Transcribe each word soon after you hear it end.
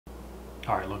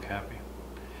All right, look happy.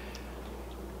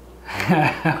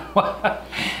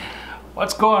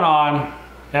 What's going on,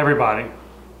 everybody?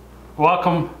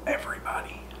 Welcome,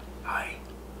 everybody. Hi.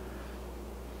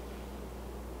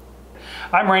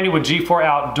 I'm Randy with G4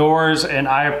 Outdoors, and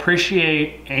I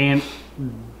appreciate Dan.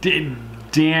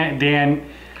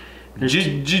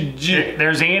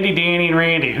 There's Andy, Danny, and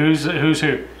Randy. Who's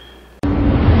who?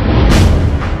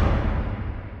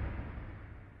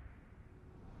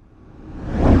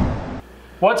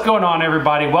 What's going on,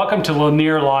 everybody? Welcome to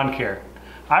Lanier Lawn Care.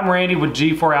 I'm Randy with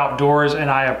G4 Outdoors, and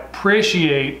I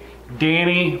appreciate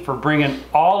Danny for bringing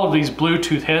all of these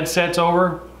Bluetooth headsets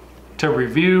over to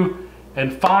review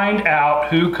and find out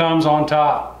who comes on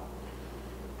top.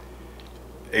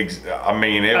 I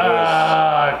mean, it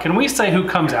was... Can we say who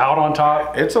comes out on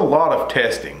top? It's a lot of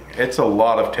testing. It's a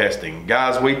lot of testing.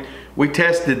 Guys, we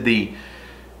tested the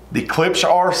Klipsch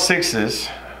R6s,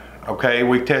 okay?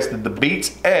 We tested the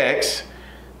Beats X,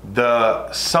 the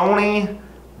Sony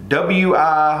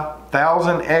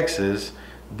WI-1000Xs,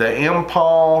 the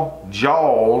Impal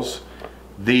Jaws,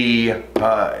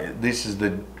 this is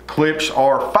the Klipsch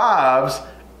R5s,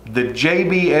 the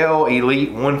JBL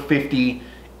Elite 150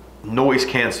 noise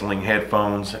canceling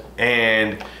headphones,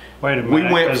 and wait a minute, we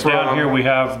went from down here we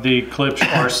have the Klipsch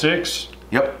R6.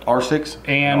 Yep, R6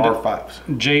 and R5s.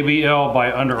 JBL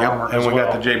by Under Armour. And we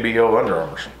got the JBL Under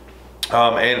Armours.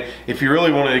 And if you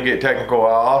really wanted to get technical,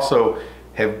 I also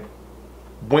have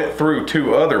went through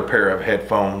two other pair of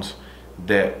headphones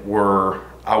that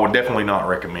I would definitely not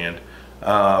recommend.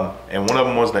 And one of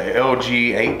them was the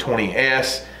LG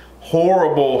 820S.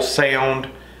 Horrible sound,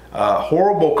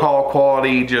 horrible call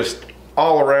quality, just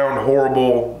all around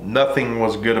horrible. Nothing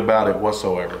was good about it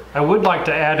whatsoever. I would like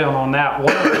to add on that.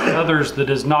 One of the others that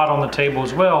is not on the table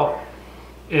as well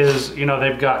is, you know,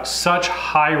 they've got such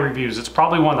high reviews. It's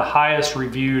probably one of the highest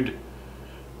reviewed,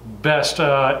 best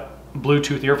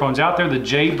Bluetooth earphones out there, the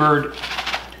Jaybird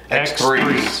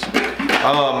X3s.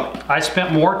 I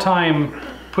spent more time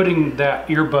putting that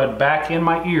earbud back in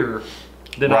my ear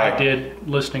than I did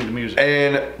listening to music.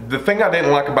 And the thing I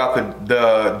didn't like about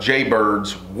the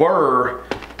Jaybirds were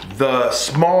the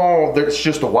small, it's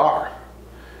just a wire.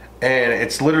 And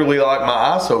it's literally like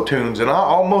my ISO tunes, and I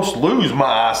almost lose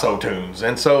my ISO tunes.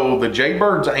 And so the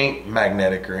Jaybirds ain't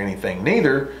magnetic or anything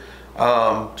neither.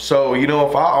 So, you know,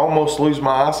 if I almost lose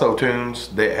my ISO tunes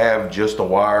that have just a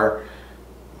wire,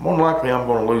 more than likely I'm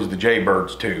going to lose the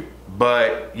Jaybirds too.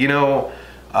 But, you know,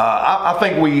 I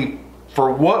think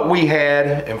for what we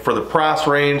had and for the price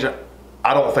range,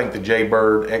 I don't think the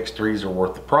Jaybird X3s are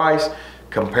worth the price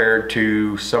compared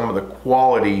to some of the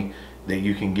quality that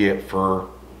you can get for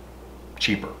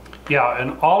cheaper. Yeah,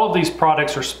 and all of these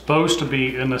products are supposed to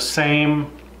be in the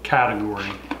same category,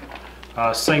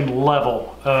 same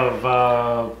level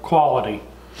of quality.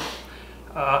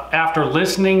 After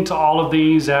listening to all of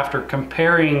these, after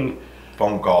comparing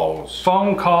phone calls,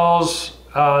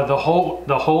 the whole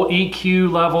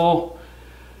EQ level,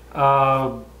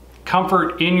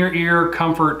 comfort in your ear,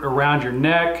 comfort around your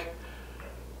neck,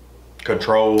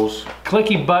 controls,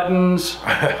 clicky buttons,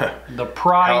 the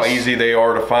price, how easy they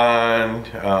are to find,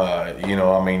 you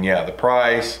know, I mean, yeah, the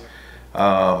price.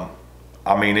 I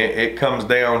mean, it comes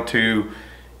down to,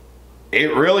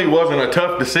 it really wasn't a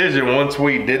tough decision once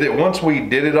we did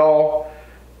it all,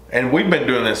 and we've been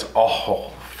doing this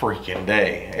all freaking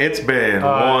day. It's been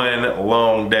one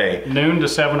long day. Noon to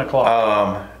 7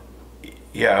 o'clock.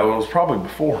 Yeah, it was probably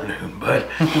before noon, but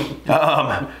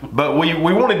but we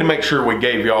wanted to make sure we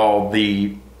gave y'all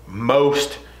the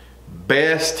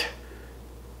best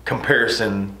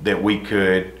comparison that we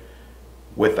could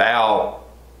without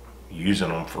using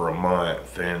them for a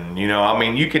month. And you know, I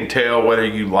mean, you can tell whether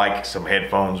you like some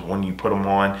headphones when you put them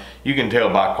on. You can tell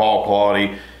by call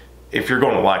quality if you're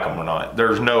going to like them or not.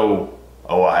 There's no,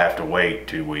 oh, I have to wait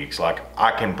 2 weeks. Like,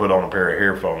 I can put on a pair of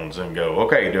earphones and go,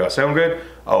 okay, do I sound good?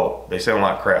 Oh, they sound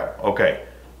like crap. Okay.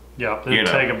 Yeah, then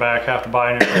take it back, have to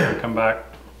buy a new pair and come back.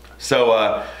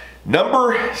 So,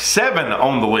 number 7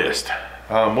 on the list.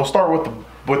 We'll start with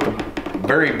the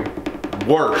very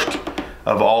worst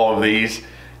of all of these.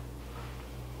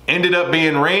 Ended up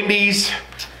being Randy's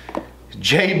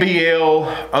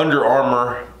JBL Under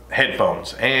Armour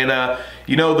headphones. And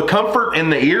you know, the comfort in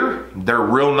the ear, they're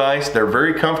real nice, they're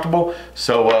very comfortable.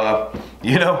 So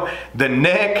you know, the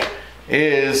neck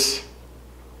is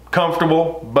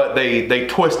comfortable, but they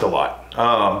twist a lot.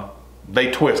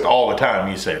 They twist all the time,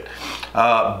 you said.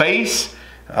 Bass,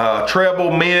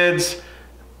 treble, mids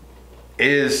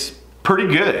is pretty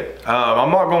good.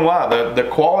 I'm not gonna lie, the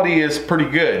quality is pretty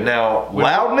good. Now,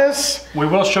 loudness. We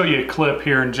will show you a clip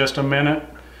here in just a minute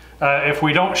If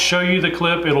we don't show you the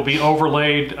clip, it'll be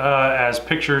overlaid as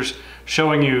pictures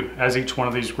showing you as each one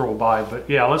of these roll by. But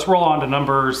yeah, let's roll on to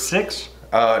number 6.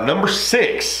 Number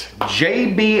 6,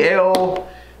 JBL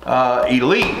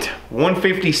Elite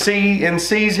 150C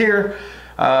NCs here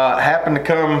happen to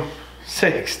come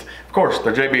 6th. Of course,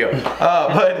 they're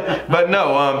JBL. But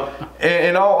no,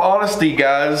 in all honesty,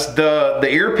 guys, the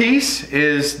earpiece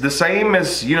is the same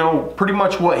as, you know, pretty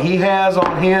much what he has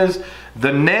on his.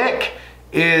 The neck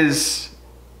is,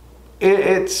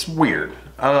 it's weird.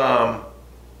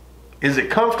 Is it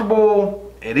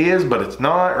comfortable? It is, but it's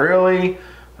not really.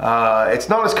 It's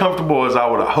not as comfortable as I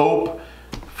would hope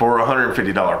for a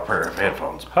 $150 pair of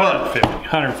headphones.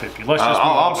 150. Let's just.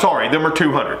 I'm sorry, them are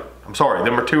 $200. I'm sorry,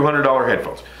 them are $200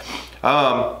 headphones.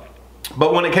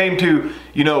 But when it came to,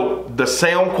 you know, the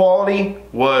sound quality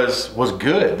was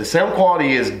good. The sound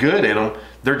quality is good in them.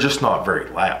 They're just not very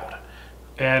loud.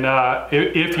 And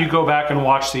if you go back and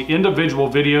watch the individual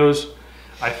videos,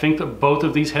 I think that both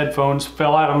of these headphones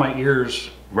fell out of my ears.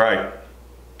 Right.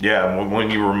 Yeah, when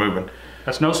you were moving.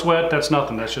 That's no sweat. That's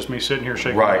nothing. That's just me sitting here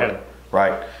shaking my head.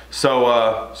 Right.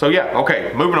 So yeah.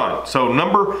 Okay. Moving on. So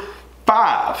number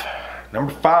 5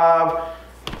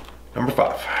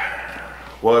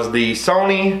 was the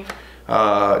Sony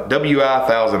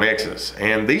WI-1000Xs,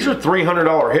 and these are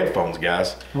 $300 headphones,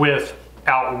 guys. With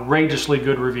outrageously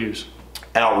good reviews.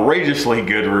 Outrageously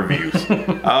good reviews.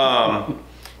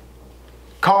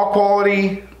 Call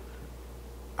quality.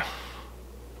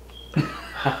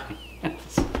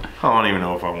 I don't even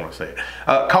know if I want to say it.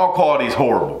 Call quality is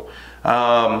horrible.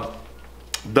 The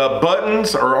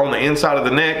buttons are on the inside of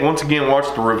the neck. Once again, watch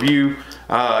the review.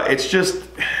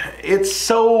 It's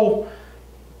so,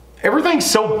 everything's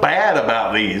so bad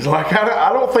about these. Like,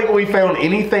 I don't think we found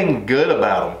anything good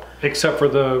about them. Except for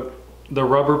the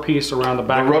rubber piece around the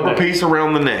back. The rubber piece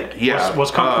around the neck, yeah.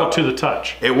 Was comfortable to the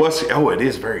touch. It was, oh, it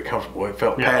is very comfortable. It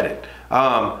felt padded.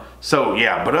 So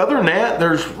yeah, but other than that,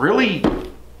 there's really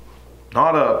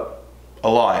not a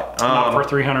lot. Not for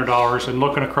 $300, and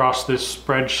looking across this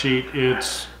spreadsheet,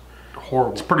 it's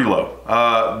horrible. It's pretty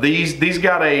low. These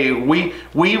got a, we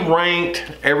ranked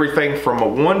everything from a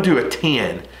 1 to a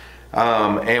 10.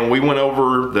 And we went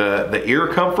over the ear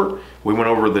comfort, we went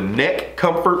over the neck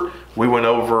comfort, we went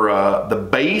over the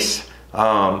bass,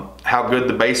 how good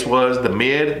the bass was, the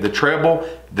mid, the treble,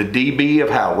 the dB of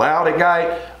how loud it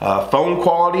got, phone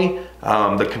quality,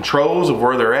 the controls of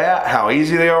where they're at, how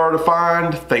easy they are to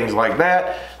find, things like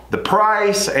that, the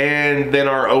price, and then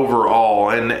our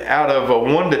overall. And out of a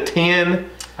 1 to 10,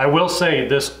 I will say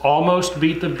this almost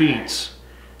beat the Beats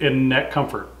in neck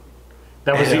comfort.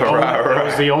 That was the that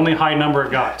was the only high number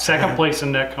it got. Second place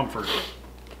in neck comfort.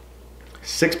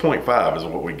 6.5 is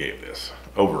what we gave this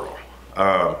overall.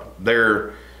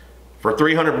 They're for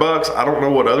 $300. I don't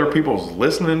know what other people's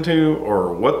listening to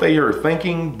or what they are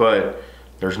thinking, but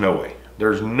there's no way.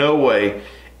 There's no way.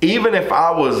 Even if I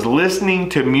was listening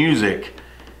to music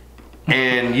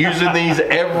and using these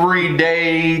every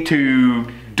day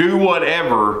to do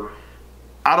whatever,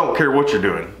 I don't care what you're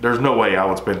doing. There's no way I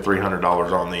would spend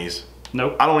 $300 on these.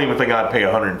 Nope. I don't even think I'd pay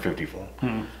 $150 for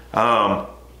them.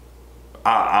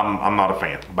 I'm not a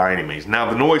fan by any means. Now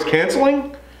the noise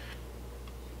canceling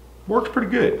works pretty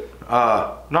good.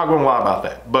 Not gonna lie about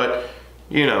that. But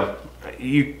you know,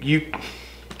 you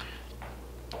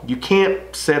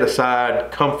can't set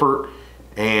aside comfort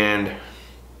and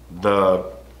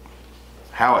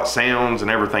how it sounds and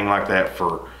everything like that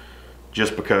for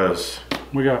just because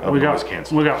we got 4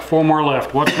 more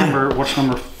left. What's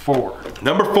number 4?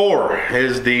 Number 4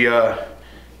 is the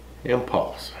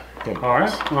Impulse. All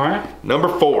right. Number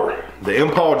 4, the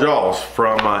Impulse Jaws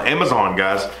from Amazon,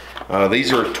 guys.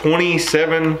 These are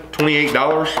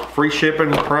 $28, free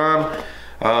shipping, Prime.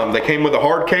 They came with a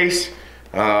hard case.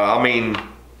 I mean,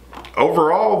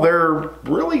 overall, they're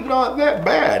really not that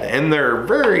bad, and they're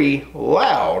very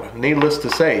loud, needless to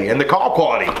say. And the call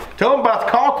quality. Tell them about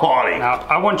the call quality. Now,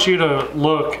 I want you to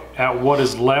look at what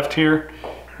is left here.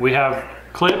 We have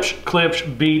clips,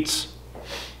 beats,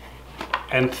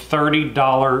 and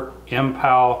 $30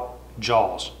 Impal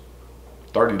Jaws.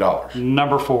 $30.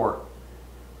 Number 4.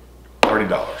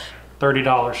 $30.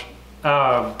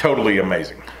 $30. Totally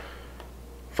amazing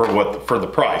for the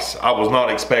price. I was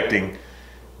not expecting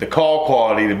the call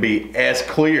quality to be as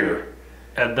clear.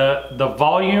 And the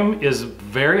volume is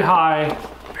very high.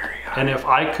 Very high. And if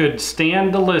I could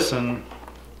stand to listen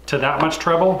to that much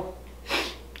treble,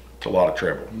 it's a lot of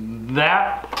treble.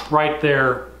 That right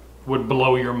there would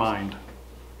blow your mind.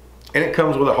 And it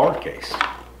comes with a hard case.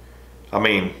 I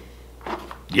mean,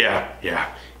 yeah.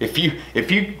 If you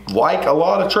like a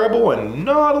lot of treble and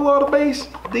not a lot of bass,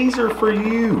 these are for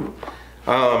you.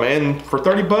 And for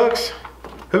 30 bucks,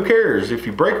 who cares? If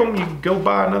you break them, you can go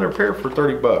buy another pair for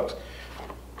 30 bucks.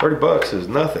 30 bucks is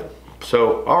nothing.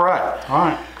 So, all right. All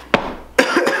right.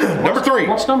 Number 3.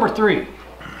 What's number 3?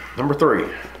 Number 3.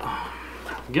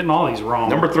 I'm getting all these wrong.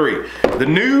 Number 3. The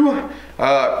new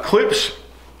Clips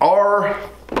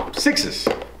R6s.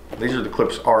 These are the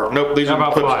Clips R. Nope, these are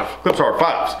the Clips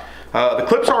R5s. The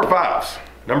Clips R5s.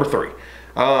 Number 3.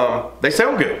 They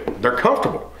sound good. They're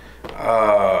comfortable.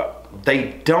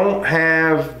 They don't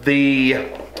have the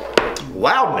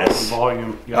loudness.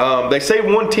 Volume. Yeah. They say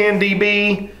 110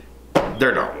 dB.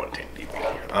 They're not 110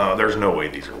 dB. There's no way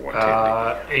these are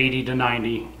 110 dB. 80 to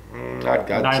 90.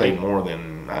 I'd say more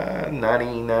than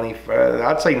 90, 95.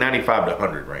 I'd say 95 to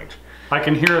 100 range. I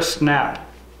can hear a snap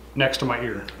next to my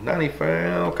ear.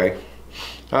 95, okay.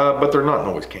 But they're not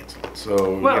noise canceling.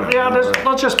 So well, you know, yeah.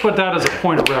 Let's just put that as a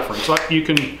point of reference. Like you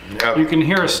can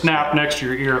hear a snap next to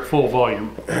your ear at full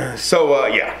volume. So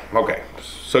yeah, okay.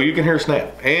 So you can hear a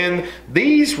snap, and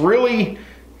these really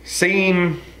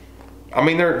seem. I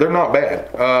mean, they're not bad.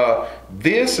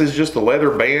 This is just a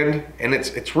leather band, and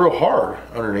it's real hard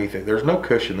underneath it. There's no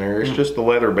cushion there. It's just the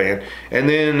leather band, and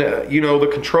then you know the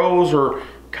controls are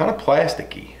kind of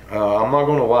plasticky. I'm not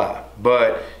going to lie,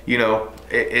 but you know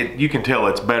you can tell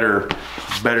it's better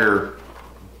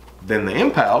than the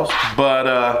Impals.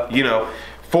 But you know,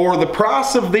 for the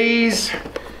price of these,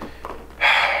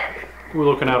 we're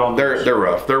looking at on they're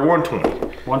rough. They're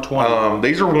 120. 120.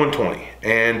 These are 120,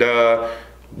 and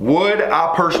would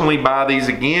I personally buy these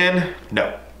again?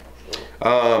 No.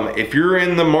 If you're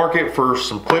in the market for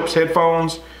some Clips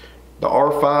headphones, the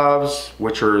R5s,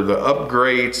 which are the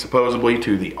upgrades supposedly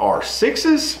to the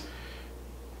R6s,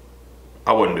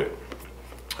 I wouldn't do it.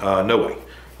 No way.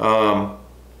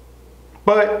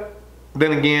 But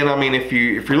then again, I mean, if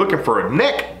you're looking for a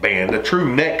neck band, a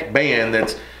true neck band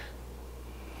that's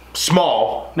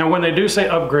small. Now, when they do say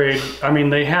upgrade, I mean,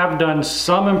 they have done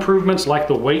some improvements like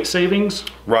the weight savings.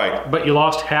 Right. But you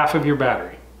lost half of your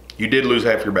battery. You did lose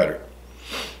half your battery.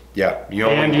 Yeah. You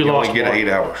only get 8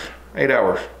 hours. 8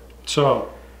 hours.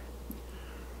 So,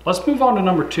 let's move on to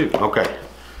number 2. Okay.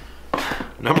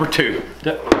 Number 2.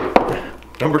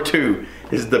 Number 2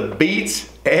 is the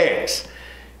Beats X.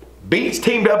 Beats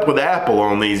teamed up with Apple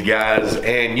on these guys,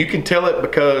 and you can tell it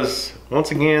because, once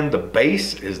again, the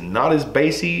bass is not as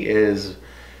bassy as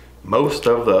most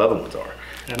of the other ones are.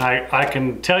 And I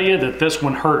can tell you that this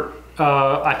one hurt.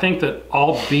 I think that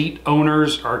all Beat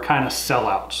owners are kind of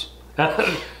sellouts.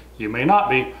 You may not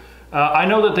be. I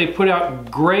know that they put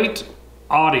out great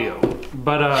audio,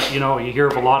 but you know, you hear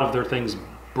of a lot of their things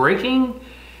breaking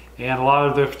and a lot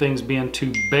of their things being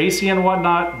too bassy and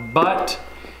whatnot, but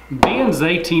being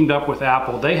they teamed up with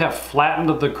Apple, they have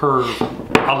flattened the curve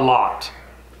a lot.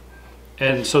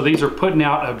 And so these are putting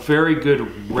out a very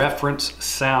good reference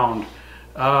sound.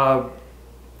 Yeah,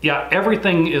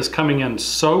 everything is coming in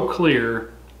so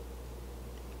clear.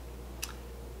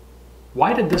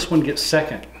 Why did this one get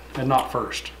second and not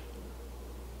first?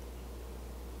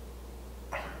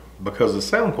 Because the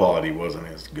sound quality wasn't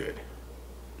as good.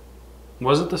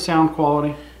 Was it the sound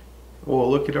quality? Well,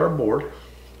 look at our board.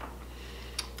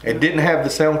 It didn't have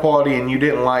the sound quality, and you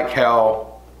didn't like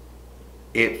how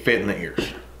it fit in the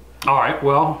ears. All right,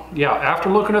 well, yeah, after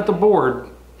looking at the board,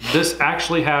 this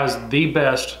actually has the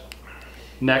best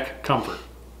neck comfort.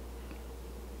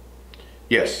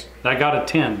 Yes. I got a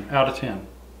 10 out of 10.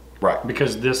 Right.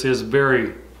 Because this is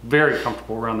very, very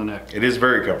comfortable around the neck. It is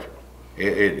very comfortable.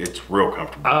 It's real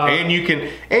comfortable. And you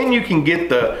can get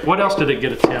the... What else did it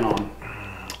get a 10 on?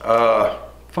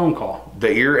 Phone call.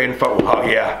 The ear and phone. Oh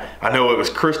yeah, I know it was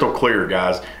crystal clear,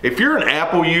 guys. If you're an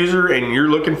Apple user and you're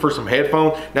looking for some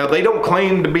headphones, now they don't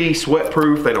claim to be sweat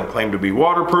proof, they don't claim to be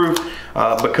waterproof,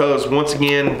 because once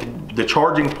again, the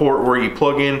charging port where you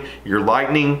plug in your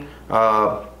Lightning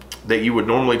that you would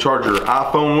normally charge your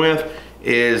iPhone with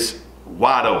is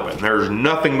wide open. There's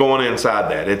nothing going inside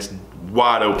that. It's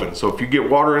wide open. So if you get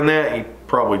water in that, you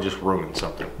probably just ruined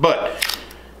something. But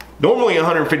normally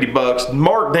 150 bucks,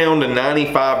 marked down to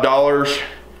 $95.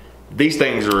 These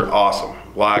things are awesome.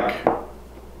 Like,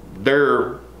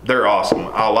 they're awesome.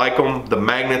 I like them. The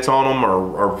magnets on them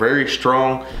are very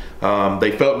strong.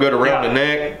 They felt good around the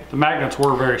neck. The magnets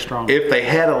were very strong. If they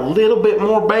had a little bit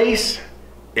more bass,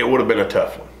 it would have been a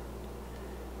tough one.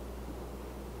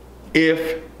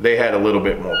 If they had a little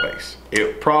bit more bass,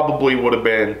 it probably would have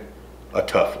been a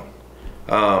tough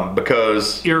one.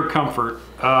 Because ear comfort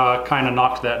kind of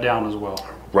knocked that down as well.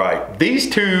 Right. These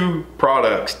two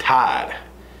products tied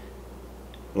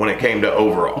when it came to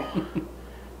overall.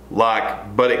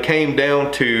 But it came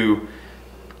down to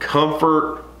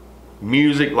comfort,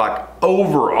 music, like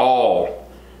overall,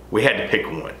 we had to pick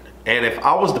one. And if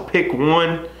I was to pick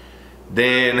one,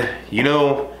 then, you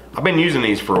know, I've been using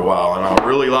these for a while and I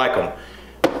really like them.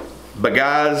 But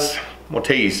guys, I'm gonna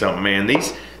tell you something, man.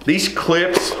 These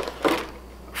clips,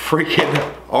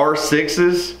 freaking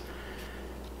R6s,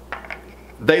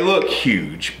 they look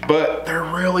huge, but they're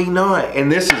really not.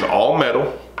 And this is all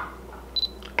metal.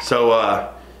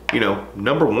 So, you know,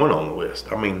 #1 on the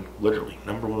list. I mean, literally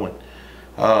 #1.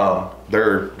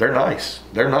 They're nice.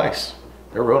 They're nice.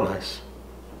 They're real nice.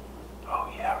 Oh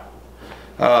yeah.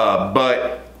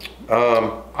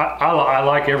 I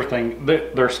like everything.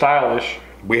 They're stylish.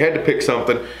 We had to pick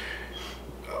something.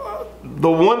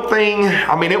 The one thing,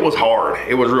 I mean, it was hard.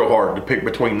 It was real hard to pick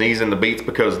between these and the Beats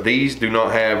because these do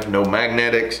not have no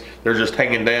magnetics. They're just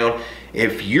hanging down.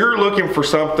 If you're looking for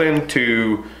something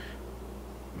to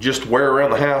just wear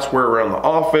around the house, wear around the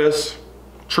office,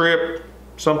 trip,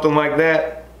 something like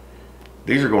that,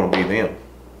 these are going to be them.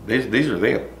 These are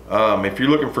them. If you're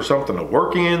looking for something to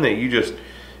work in that you just,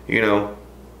 you know,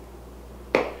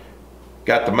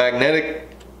 got the magnetic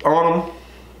on them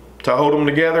to hold them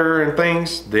together and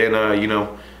things, then you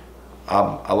know,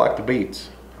 I like the Beats.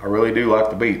 I really do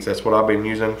like the Beats. That's what I've been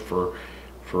using for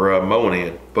mowing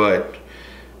in. But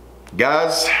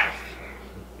guys,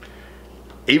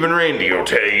 even Randy will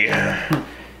tell you,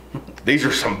 these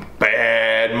are some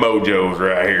bad mojos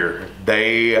right here.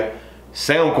 They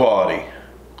sound quality.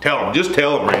 Just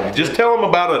tell them, Randy. Just tell them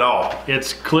about it all.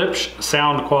 It's Klipsch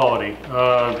sound quality.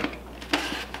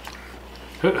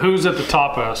 Who's at the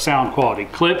top of sound quality?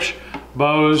 Klipsch,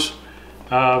 Bose,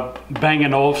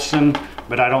 Bang & Olufsen,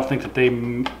 but I don't think that they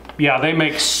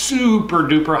make super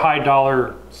duper high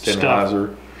dollar stuff.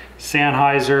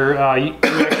 Sennheiser. You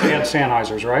actually had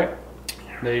Sennheisers, right?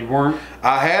 They weren't?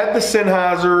 I had the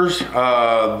Sennheisers,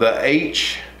 the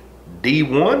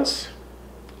HD1s,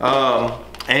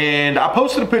 and I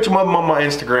posted a picture of them on my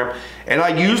Instagram, and I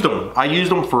used them. I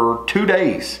used them for 2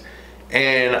 days,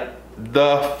 and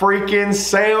the freaking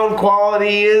sound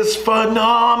quality is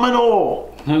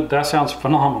phenomenal. That sounds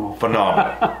phenomenal.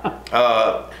 Phenomenal.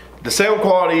 The sound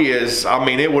quality is, I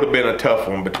mean, it would have been a tough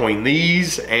one between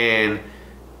these and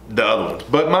the other ones.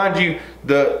 But mind you,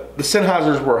 the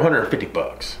Sennheisers were 150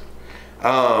 bucks.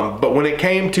 But when it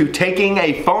came to taking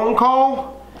a phone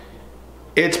call,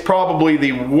 it's probably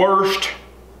the worst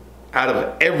out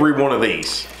of every one of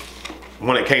these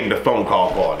when it came to phone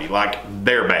call quality. Like,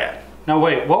 they're bad. Now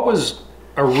wait, what was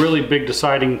a really big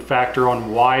deciding factor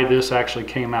on why this actually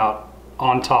came out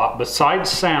on top, besides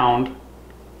sound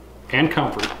and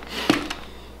comfort?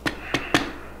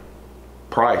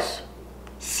 Price.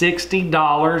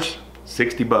 $60.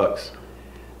 60 bucks.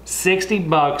 60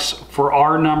 bucks for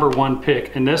our #1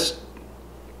 pick. And this,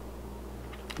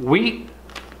 we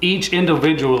each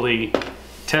individually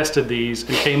tested these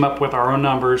and came up with our own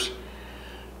numbers,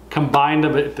 combined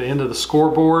them at the end of the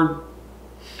scoreboard,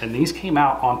 and these came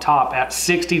out on top at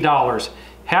 $60.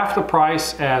 Half the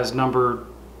price as not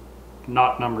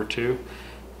 #2.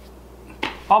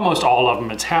 Almost all of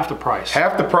them, it's half the price.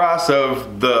 Half the price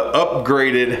of the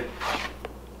upgraded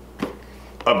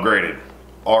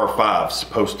R5's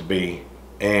supposed to be.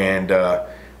 And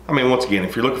I mean, once again,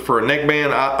 if you're looking for a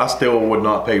neckband, I still would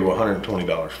not pay you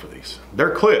 $120 for these.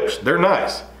 They're Klipsch, they're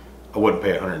nice. I wouldn't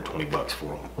pay 120 bucks for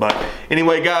them. But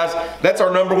anyway, guys, that's our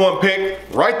 #1 pick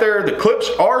right there. The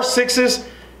Klipsch R6s,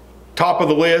 top of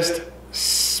the list.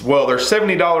 Well, they're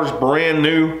 $70 brand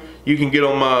new. You can get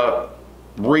them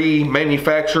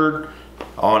remanufactured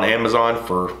on Amazon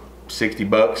for 60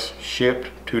 bucks, shipped,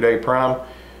 2-day prime,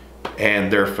 and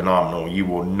they're phenomenal. You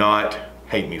will not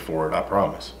hate me for it, I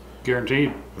promise.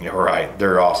 Guaranteed. Yeah, right,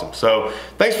 they're awesome. So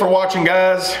thanks for watching,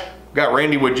 guys. Got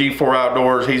Randy with G4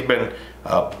 Outdoors. He's been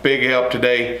a big help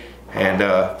today, and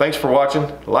thanks for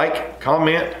watching. Like,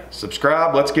 comment,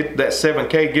 subscribe. Let's get that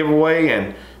 7K giveaway,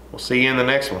 and we'll see you in the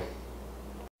next one.